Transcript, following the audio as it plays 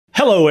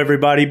Hello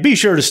everybody, be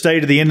sure to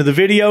stay to the end of the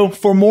video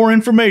for more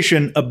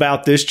information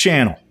about this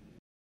channel.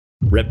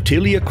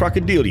 Reptilia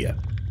crocodilia,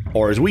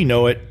 or as we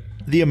know it,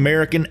 the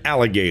American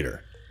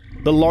alligator,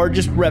 the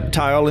largest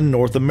reptile in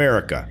North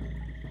America.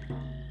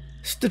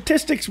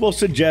 Statistics will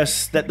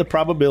suggest that the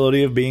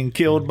probability of being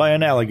killed by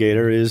an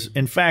alligator is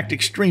in fact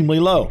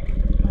extremely low.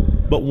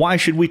 But why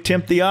should we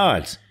tempt the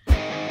odds?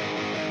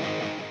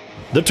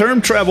 The term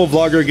travel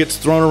vlogger gets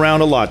thrown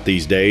around a lot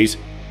these days.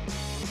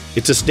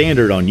 It's a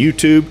standard on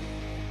YouTube,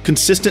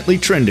 consistently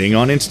trending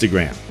on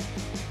Instagram,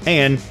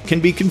 and can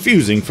be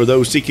confusing for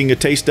those seeking a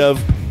taste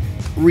of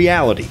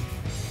reality.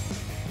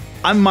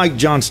 I'm Mike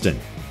Johnston.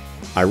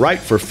 I write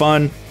for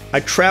fun,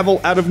 I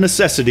travel out of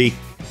necessity,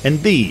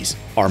 and these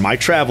are my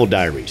travel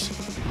diaries.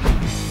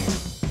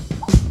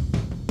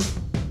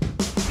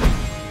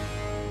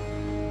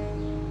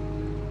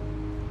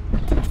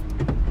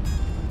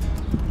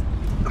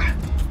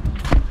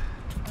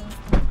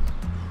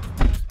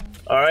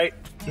 All right,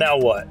 now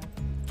what?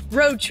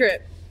 Road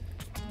trip.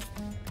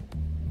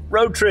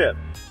 Road trip.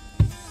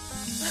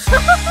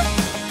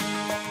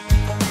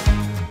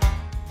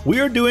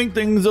 We are doing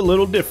things a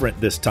little different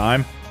this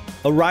time.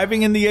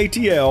 Arriving in the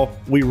ATL,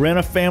 we rent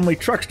a family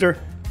truckster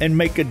and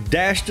make a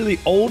dash to the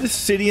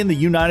oldest city in the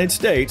United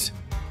States,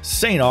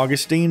 Saint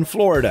Augustine,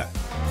 Florida.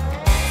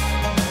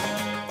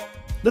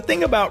 The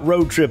thing about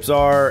road trips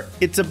are,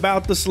 it's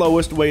about the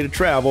slowest way to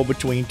travel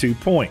between 2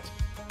 points,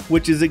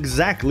 which is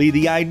exactly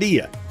the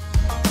idea.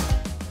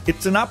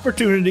 It's an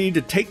opportunity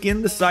to take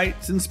in the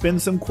sights and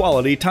spend some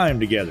quality time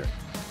together,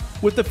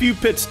 with a few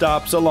pit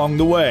stops along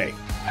the way.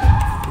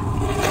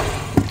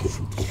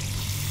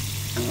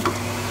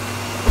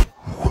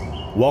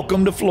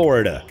 Welcome to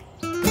Florida.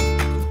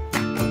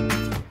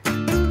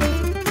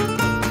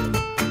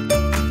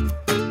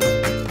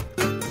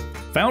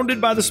 Founded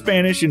by the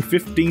Spanish in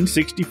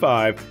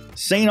 1565,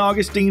 Saint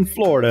Augustine,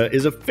 Florida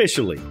is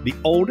officially the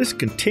oldest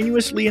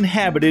continuously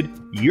inhabited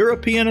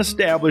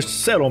European-established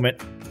settlement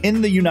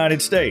in the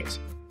United States.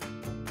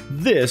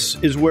 This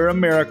is where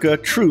America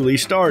truly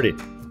started.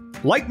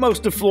 Like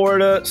most of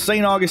Florida,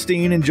 St.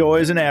 Augustine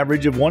enjoys an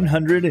average of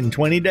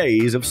 120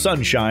 days of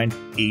sunshine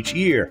each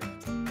year.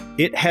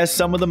 It has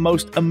some of the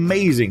most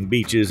amazing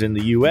beaches in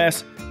the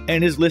U.S.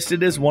 and is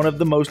listed as one of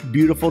the most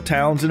beautiful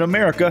towns in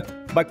America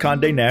by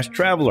Condé Nast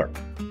Traveler.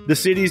 The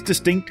city's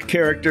distinct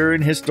character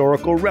and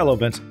historical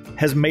relevance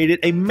has made it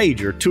a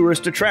major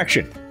tourist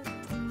attraction.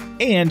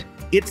 And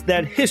it's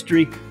that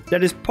history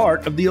that is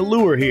part of the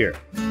allure here.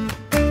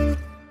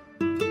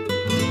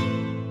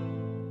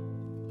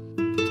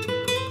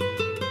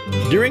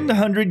 During the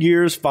 100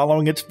 years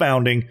following its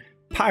founding,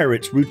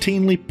 pirates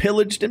routinely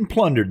pillaged and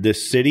plundered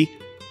this city.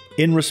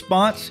 In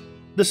response,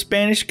 the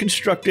Spanish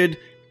constructed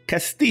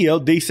Castillo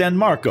de San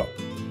Marco,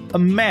 a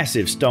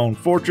massive stone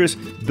fortress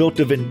built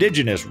of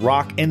indigenous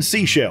rock and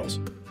seashells.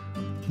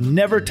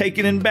 Never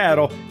taken in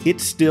battle,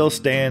 it still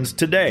stands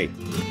today.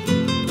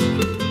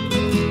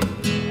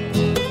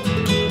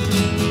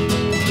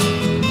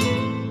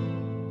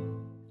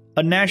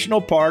 A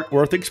national park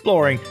worth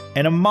exploring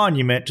and a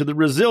monument to the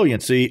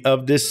resiliency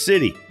of this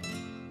city.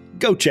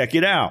 Go check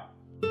it out.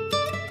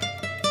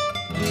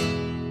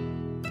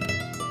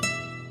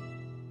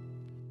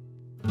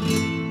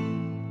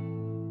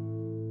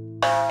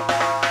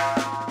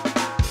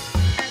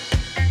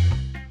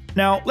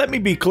 Now, let me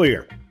be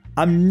clear.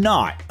 I'm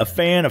not a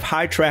fan of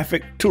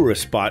high-traffic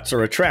tourist spots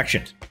or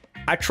attractions.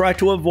 I try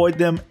to avoid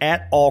them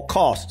at all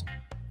costs.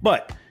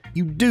 But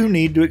you do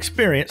need to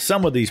experience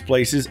some of these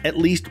places at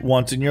least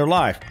once in your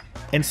life,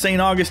 and St.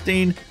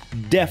 Augustine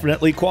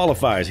definitely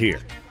qualifies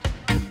here.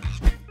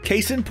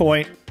 Case in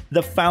point,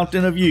 the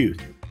Fountain of Youth.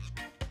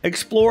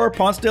 Explorer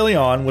Ponce de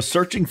Leon was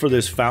searching for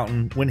this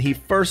fountain when he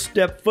first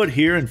stepped foot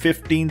here in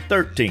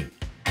 1513.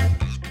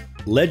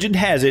 Legend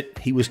has it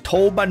he was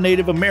told by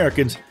Native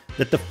Americans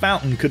that the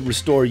fountain could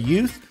restore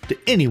youth to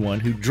anyone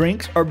who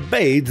drinks or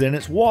bathes in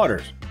its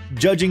waters.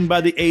 Judging by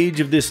the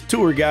age of this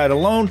tour guide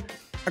alone,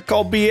 I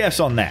call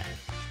BS on that.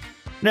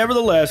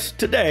 Nevertheless,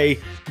 today,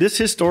 this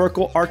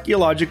historical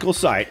archaeological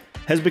site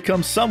has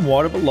become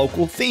somewhat of a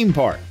local theme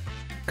park,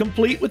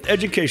 complete with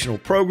educational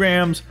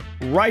programs,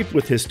 ripe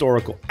with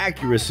historical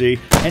accuracy,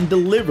 and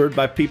delivered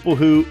by people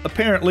who,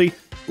 apparently,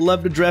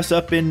 love to dress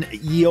up in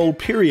ye olde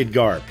period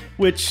garb,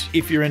 which,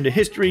 if you're into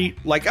history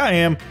like I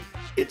am,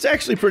 it's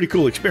actually a pretty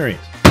cool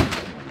experience.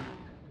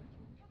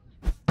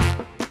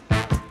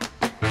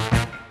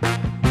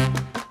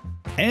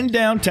 And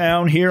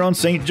downtown here on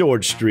St.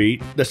 George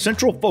Street, the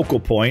central focal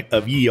point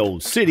of ye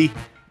olde city,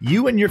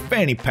 you and your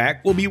fanny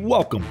pack will be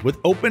welcomed with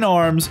open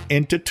arms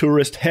into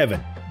tourist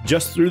heaven.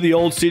 Just through the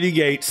old city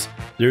gates,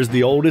 there's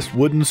the oldest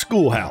wooden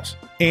schoolhouse,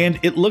 and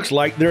it looks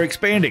like they're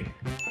expanding.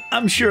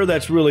 I'm sure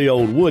that's really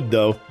old wood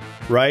though,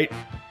 right?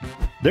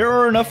 There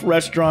are enough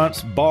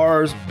restaurants,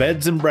 bars,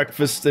 beds and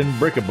breakfasts, and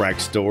bric-a-brac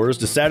stores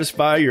to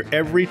satisfy your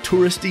every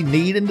touristy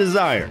need and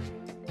desire.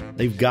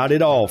 They've got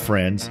it all,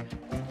 friends.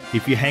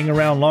 If you hang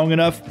around long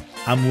enough,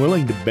 I'm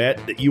willing to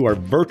bet that you are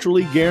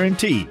virtually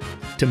guaranteed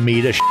to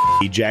meet a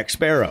Jack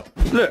Sparrow.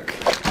 Look.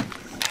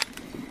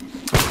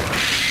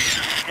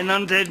 And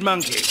undead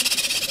monkey.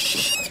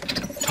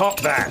 Top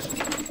that.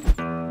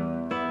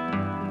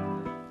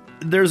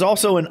 There's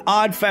also an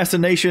odd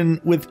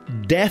fascination with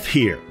death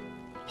here.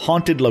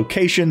 Haunted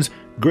locations,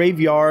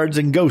 graveyards,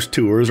 and ghost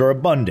tours are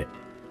abundant.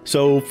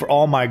 So for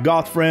all my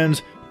goth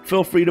friends,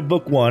 feel free to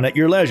book one at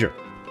your leisure.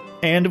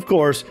 And of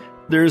course,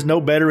 there's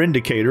no better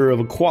indicator of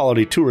a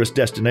quality tourist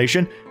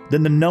destination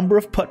than the number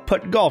of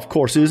putt-putt golf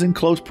courses in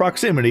close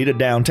proximity to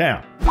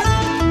downtown.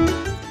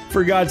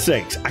 For God's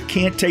sakes, I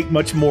can't take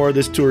much more of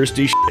this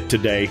touristy shit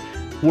today.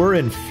 We're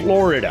in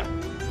Florida.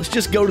 Let's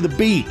just go to the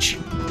beach.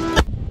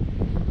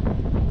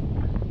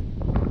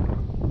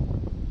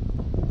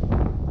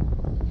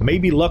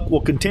 Maybe luck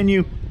will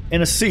continue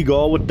and a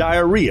seagull with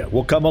diarrhea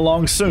will come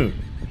along soon.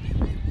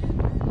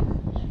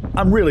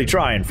 I'm really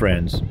trying,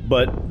 friends,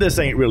 but this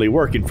ain't really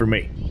working for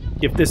me.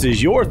 If this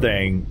is your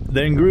thing,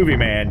 then groovy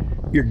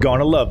man, you're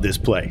gonna love this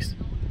place.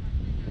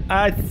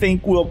 I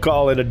think we'll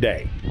call it a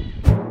day.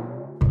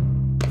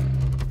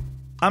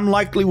 I'm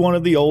likely one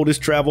of the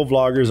oldest travel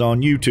vloggers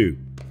on YouTube,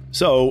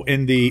 so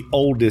in the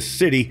oldest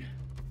city,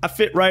 I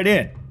fit right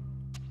in.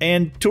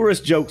 And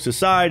tourist jokes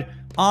aside,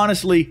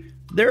 honestly,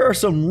 there are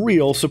some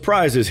real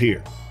surprises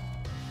here.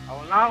 I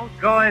will now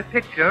draw a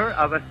picture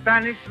of a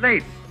Spanish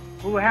lady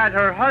who had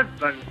her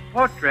husband's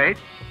portrait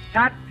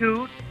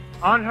tattooed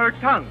on her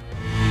tongue.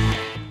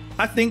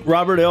 I think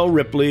Robert L.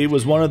 Ripley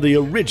was one of the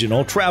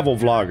original travel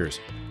vloggers.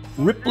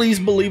 Ripley's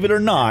Believe It or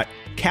Not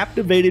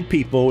captivated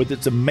people with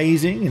its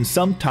amazing and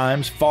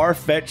sometimes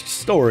far-fetched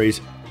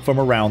stories from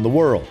around the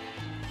world.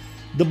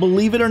 The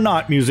Believe It or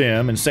Not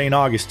Museum in Saint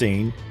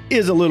Augustine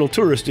is a little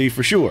touristy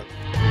for sure.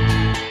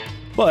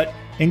 But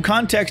in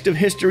context of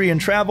history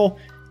and travel,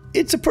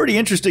 it's a pretty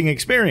interesting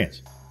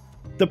experience.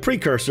 The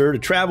precursor to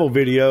travel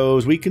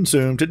videos we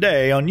consume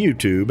today on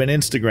YouTube and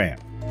Instagram.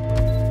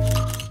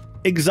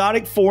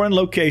 Exotic foreign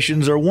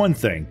locations are one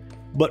thing,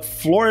 but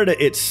Florida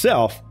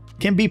itself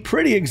can be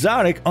pretty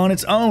exotic on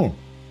its own.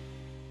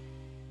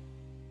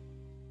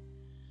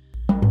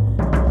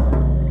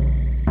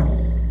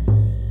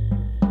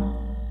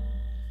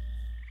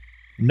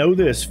 Know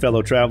this,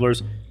 fellow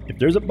travelers, if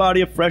there's a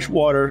body of fresh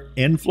water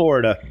in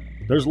Florida,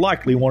 there's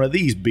likely one of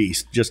these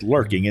beasts just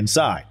lurking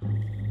inside.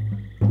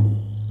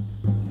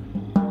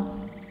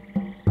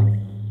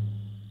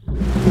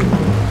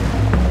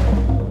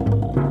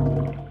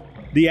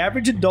 The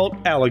average adult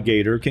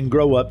alligator can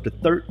grow up to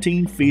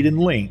 13 feet in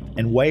length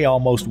and weigh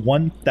almost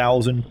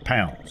 1,000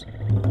 pounds.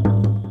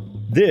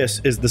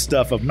 This is the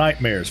stuff of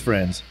nightmares,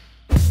 friends.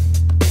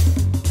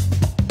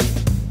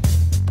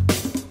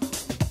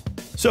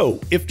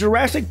 So, if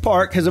Jurassic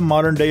Park has a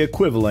modern-day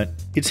equivalent,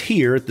 it's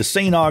here at the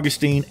Saint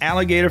Augustine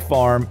Alligator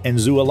Farm and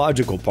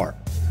Zoological Park.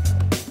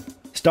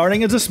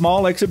 Starting as a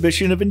small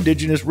exhibition of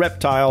indigenous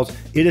reptiles,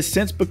 it has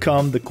since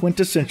become the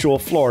quintessential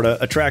Florida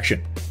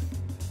attraction.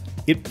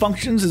 It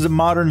functions as a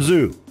modern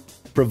zoo,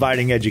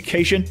 providing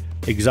education,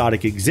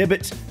 exotic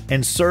exhibits,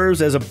 and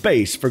serves as a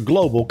base for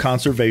global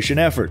conservation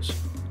efforts.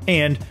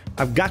 And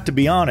I've got to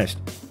be honest,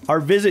 our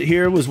visit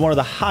here was one of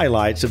the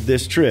highlights of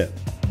this trip.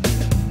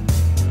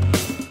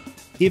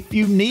 If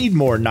you need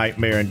more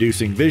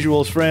nightmare-inducing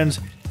visuals, friends,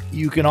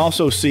 you can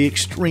also see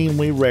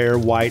extremely rare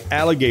white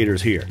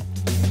alligators here.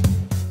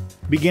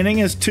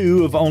 Beginning as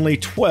 2 of only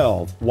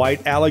 12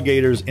 white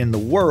alligators in the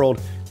world,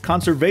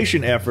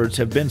 conservation efforts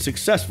have been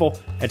successful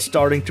at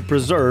starting to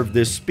preserve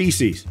this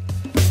species.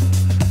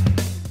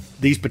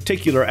 These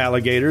particular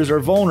alligators are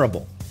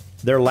vulnerable.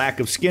 Their lack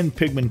of skin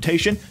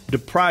pigmentation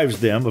deprives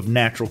them of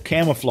natural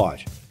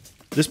camouflage.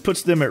 This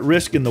puts them at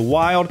risk in the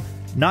wild,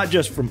 not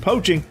just from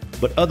poaching,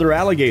 but other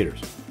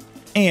alligators.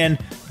 And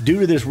due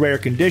to this rare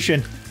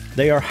condition,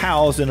 they are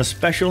housed in a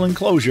special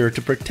enclosure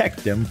to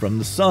protect them from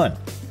the sun.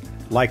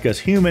 Like us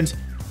humans,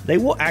 they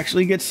will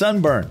actually get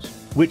sunburns,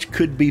 which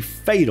could be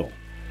fatal.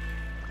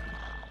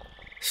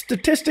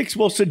 Statistics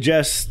will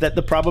suggest that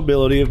the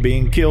probability of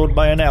being killed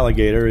by an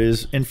alligator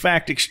is, in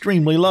fact,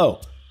 extremely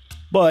low.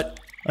 But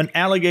an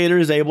alligator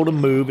is able to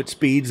move at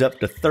speeds up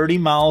to 30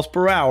 miles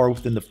per hour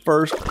within the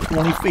first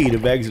 20 feet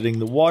of exiting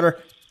the water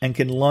and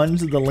can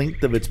lunge the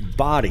length of its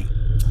body.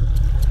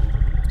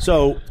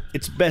 So,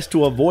 it's best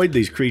to avoid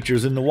these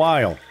creatures in the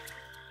wild.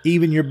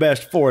 Even your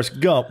best Forrest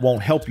Gump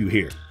won't help you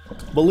here.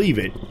 Believe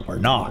it or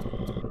not.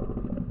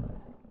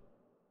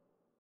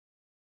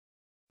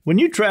 When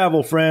you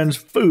travel, friends,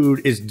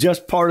 food is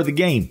just part of the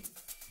game.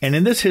 And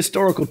in this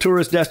historical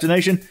tourist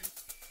destination,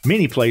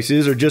 many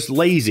places are just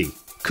lazy,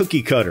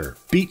 cookie-cutter,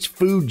 beach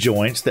food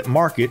joints that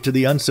market to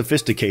the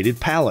unsophisticated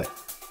palate.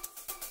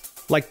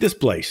 Like this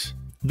place,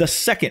 the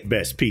second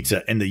best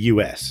pizza in the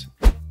US.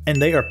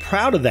 And they are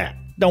proud of that.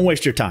 Don't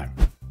waste your time.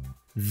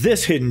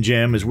 This hidden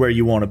gem is where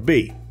you want to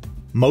be.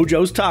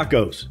 Mojo's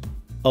Tacos,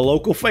 a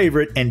local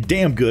favorite and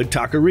damn good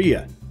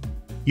taqueria.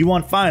 You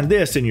won't find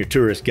this in your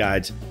tourist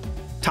guides.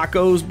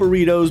 Tacos,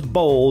 burritos,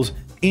 bowls,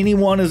 any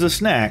one is a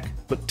snack,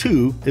 but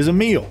 2 is a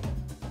meal.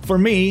 For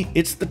me,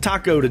 it's the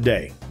taco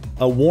today.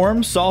 A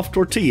warm, soft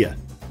tortilla,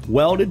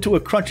 welded to a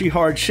crunchy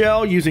hard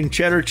shell using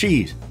cheddar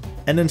cheese,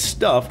 and then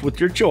stuffed with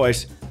your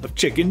choice of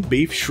chicken,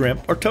 beef,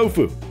 shrimp, or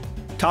tofu.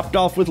 topped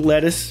off with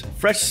lettuce,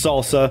 fresh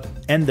salsa,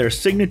 and their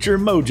signature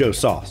mojo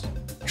sauce.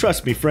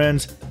 Trust me,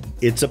 friends,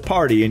 it's a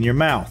party in your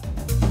mouth.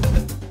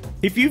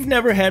 If you've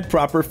never had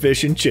proper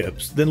fish and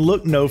chips, then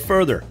look no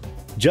further.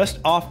 Just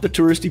off the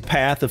touristy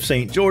path of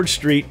St. George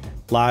Street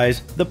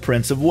lies the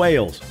Prince of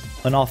Wales,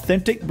 an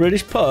authentic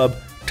British pub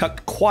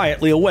tucked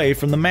quietly away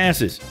from the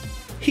masses.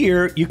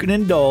 Here, you can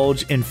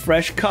indulge in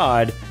fresh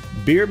cod,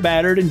 beer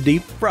battered and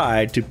deep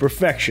fried to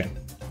perfection.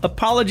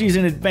 Apologies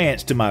in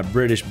advance to my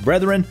British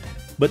brethren,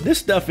 but this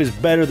stuff is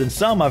better than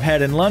some I've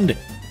had in London.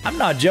 I'm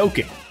not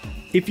joking.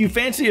 If you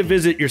fancy a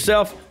visit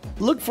yourself,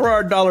 look for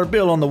our dollar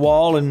bill on the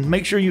wall and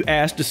make sure you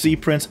ask to see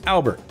Prince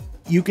Albert.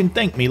 You can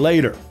thank me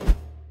later.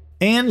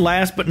 And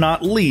last but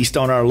not least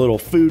on our little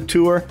food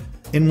tour,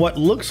 in what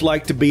looks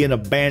like to be an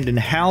abandoned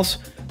house,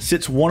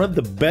 sits one of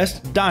the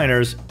best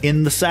diners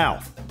in the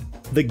South,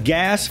 the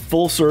Gas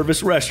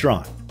Full-Service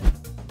Restaurant.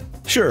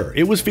 Sure,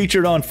 it was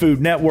featured on Food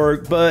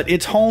Network, but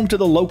it's home to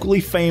the locally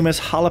famous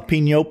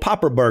jalapeno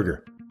popper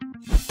burger.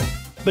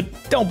 But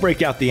don't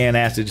break out the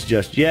antacids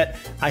just yet.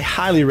 I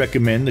highly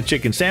recommend the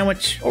chicken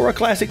sandwich or a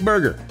classic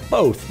burger.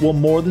 Both will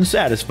more than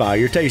satisfy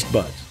your taste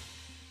buds.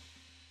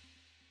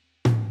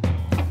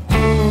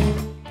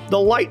 The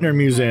Leitner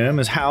Museum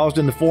is housed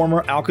in the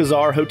former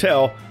Alcazar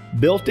Hotel,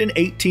 built in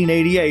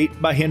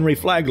 1888 by Henry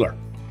Flagler.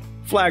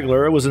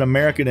 Flagler was an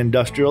American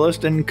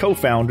industrialist and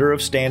co-founder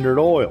of Standard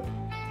Oil.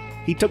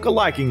 He took a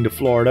liking to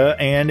Florida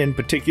and, in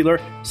particular,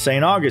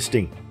 Saint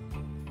Augustine.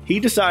 He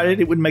decided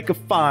it would make a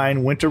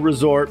fine winter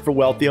resort for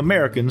wealthy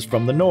Americans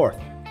from the north.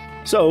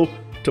 So,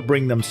 to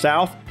bring them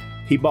south,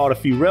 he bought a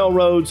few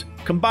railroads,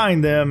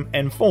 combined them,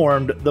 and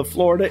formed the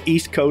Florida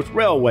East Coast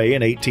Railway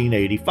in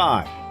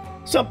 1885.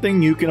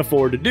 Something you can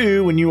afford to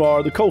do when you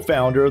are the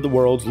co-founder of the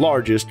world's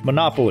largest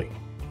monopoly.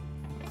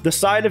 The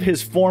site of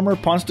his former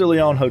Ponce de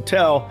Leon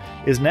Hotel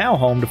is now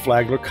home to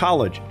Flagler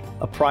College,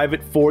 a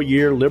private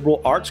 4-year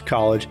liberal arts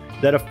college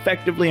that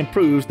effectively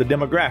improves the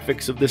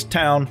demographics of this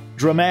town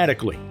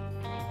dramatically.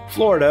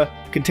 Florida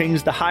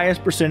contains the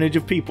highest percentage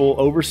of people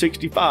over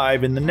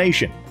 65 in the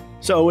nation,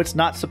 so it's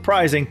not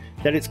surprising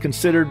that it's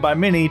considered by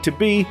many to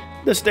be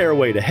the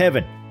stairway to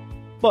heaven.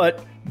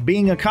 But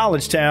being a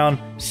college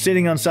town,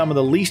 sitting on some of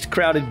the least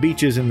crowded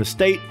beaches in the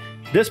state,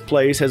 this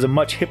place has a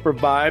much hipper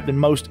vibe than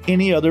most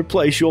any other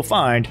place you'll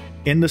find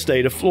in the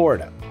state of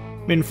Florida.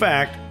 In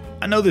fact,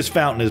 I know this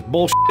fountain is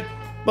bullshit,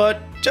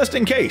 but just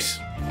in case.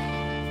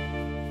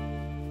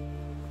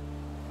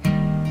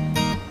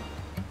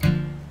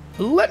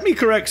 Let me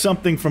correct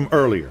something from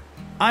earlier.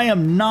 I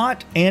am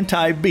not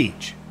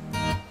anti-beach.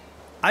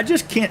 I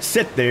just can't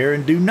sit there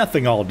and do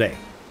nothing all day.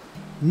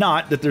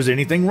 Not that there's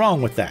anything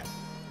wrong with that.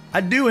 I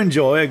do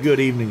enjoy a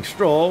good evening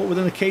stroll with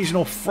an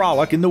occasional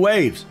frolic in the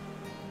waves.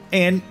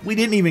 And we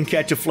didn't even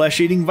catch a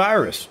flesh-eating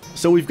virus,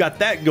 so we've got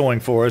that going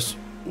for us,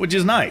 which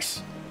is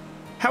nice.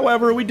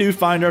 However, we do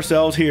find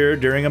ourselves here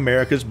during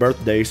America's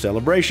birthday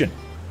celebration,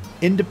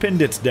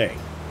 Independence Day,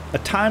 a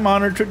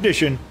time-honored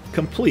tradition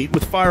complete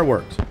with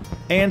fireworks.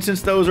 And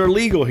since those are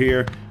legal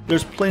here,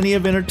 there's plenty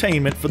of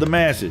entertainment for the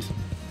masses.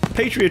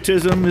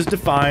 Patriotism is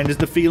defined as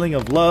the feeling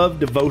of love,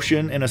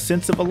 devotion, and a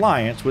sense of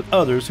alliance with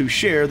others who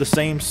share the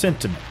same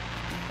sentiment.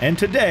 And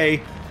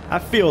today, I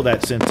feel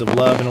that sense of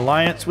love and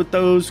alliance with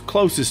those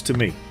closest to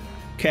me,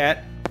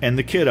 Kat and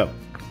the kiddo.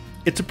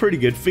 It's a pretty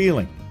good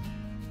feeling.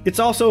 It's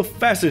also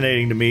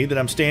fascinating to me that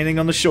I'm standing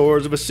on the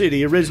shores of a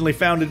city originally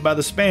founded by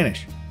the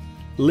Spanish,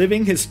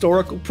 living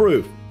historical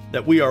proof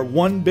that we are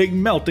one big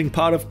melting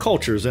pot of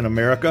cultures in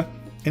America,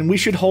 and we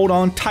should hold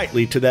on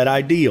tightly to that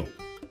ideal,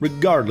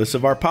 regardless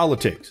of our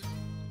politics.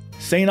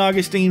 Saint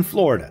Augustine,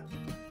 Florida,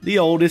 the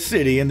oldest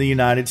city in the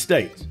United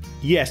States.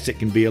 Yes, it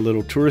can be a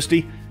little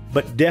touristy,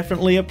 but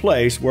definitely a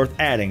place worth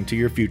adding to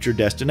your future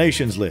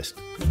destinations list.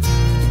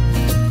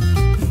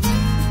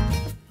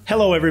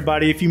 Hello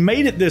everybody, if you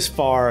made it this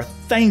far,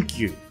 thank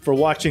you for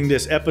watching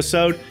this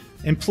episode,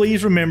 and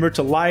please remember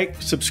to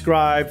like,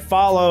 subscribe,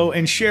 follow,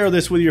 and share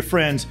this with your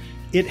friends.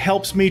 It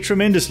helps me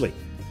tremendously.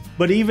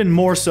 But even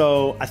more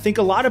so, I think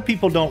a lot of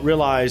people don't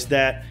realize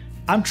that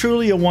I'm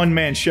truly a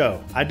one-man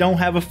show. I don't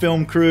have a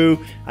film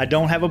crew. I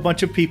don't have a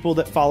bunch of people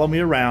that follow me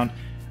around.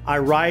 I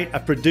write, I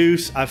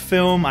produce, I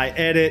film, I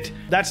edit.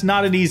 That's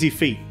not an easy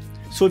feat.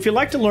 So if you'd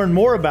like to learn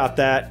more about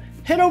that,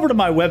 head over to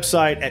my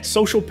website at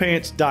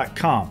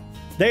socialpants.com.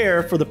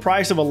 There, for the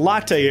price of a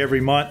latte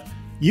every month,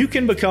 you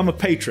can become a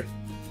patron.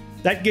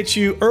 That gets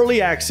you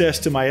early access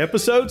to my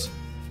episodes,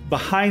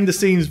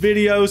 behind-the-scenes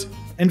videos,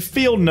 and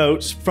field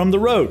notes from the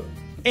road.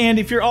 And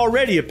if you're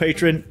already a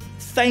patron,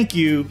 thank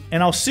you,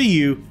 and I'll see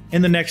you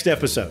in the next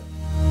episode.